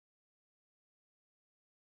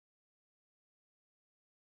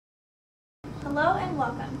Hello and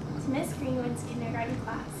welcome to Ms. Greenwood's kindergarten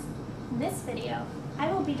class. In this video, I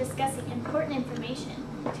will be discussing important information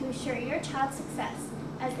to assure your child's success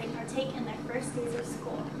as they partake in their first days of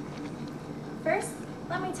school. First,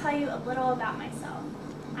 let me tell you a little about myself.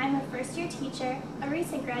 I'm a first-year teacher, a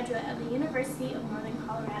recent graduate of the University of Northern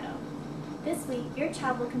Colorado. This week, your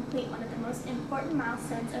child will complete one of the most important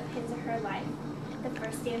milestones of his or her life, the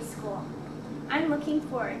first day of school. I'm looking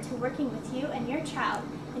forward to working with you and your child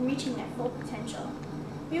in reaching their full potential.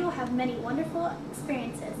 We will have many wonderful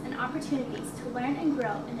experiences and opportunities to learn and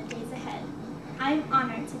grow in the days ahead. I am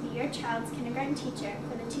honored to be your child's kindergarten teacher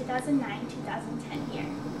for the 2009-2010 year.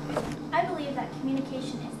 I believe that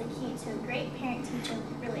communication is the key to a great parent-teacher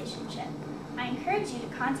relationship. I encourage you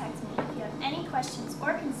to contact me if you have any questions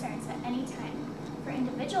or concerns at any time. For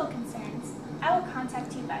individual concerns, I will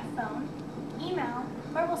contact you by phone, email,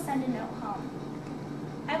 or will send a note home.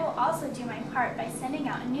 I will also do my part by sending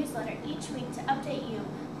out a newsletter each week to update you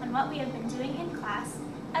on what we have been doing in class,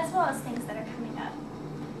 as well as things that are coming up.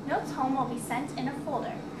 Notes home will be sent in a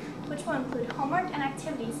folder, which will include homework and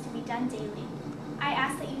activities to be done daily. I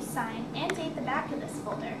ask that you sign and date the back of this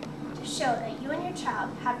folder to show that you and your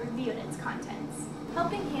child have reviewed its contents.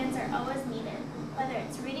 Helping hands are always needed, whether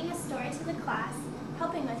it's reading a story to the class,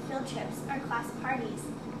 helping with field trips, or class parties.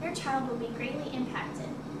 Your child will be greatly impacted.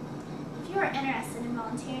 If you are interested in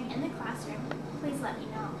volunteering in the classroom, please let me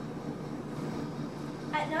know.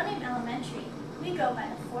 At No Name Elementary, we go by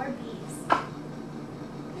the 4 B's.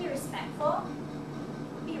 Be respectful,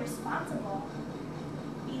 be responsible,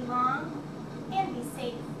 belong, and be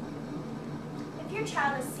safe. If your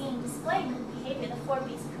child is seen displaying the behavior the 4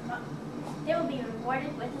 B's promote, they will be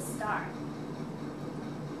rewarded with a star.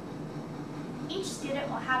 Each student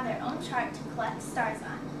will have their own chart to collect stars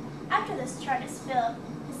on. After this chart is filled,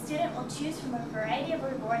 the student will choose from a variety of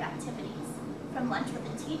reward activities, from lunch with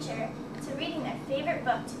a teacher to reading their favorite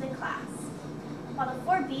book to the class. While the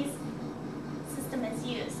 4 B's system is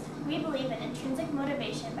used, we believe in intrinsic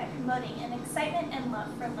motivation by promoting an excitement and love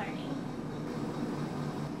for learning.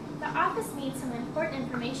 The office needs some important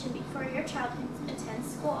information before your child can attend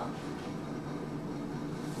school.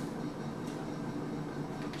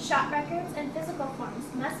 Shop records and physical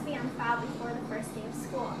forms must be on file before the first day of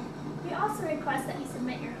school. We also request that you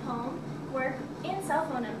submit your home, work, and cell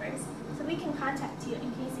phone numbers so we can contact you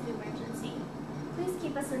in case of emergency. Please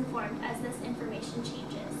keep us informed as this information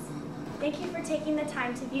changes. Thank you for taking the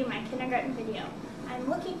time to view my kindergarten video. I'm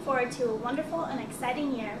looking forward to a wonderful and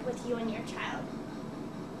exciting year with you and your child.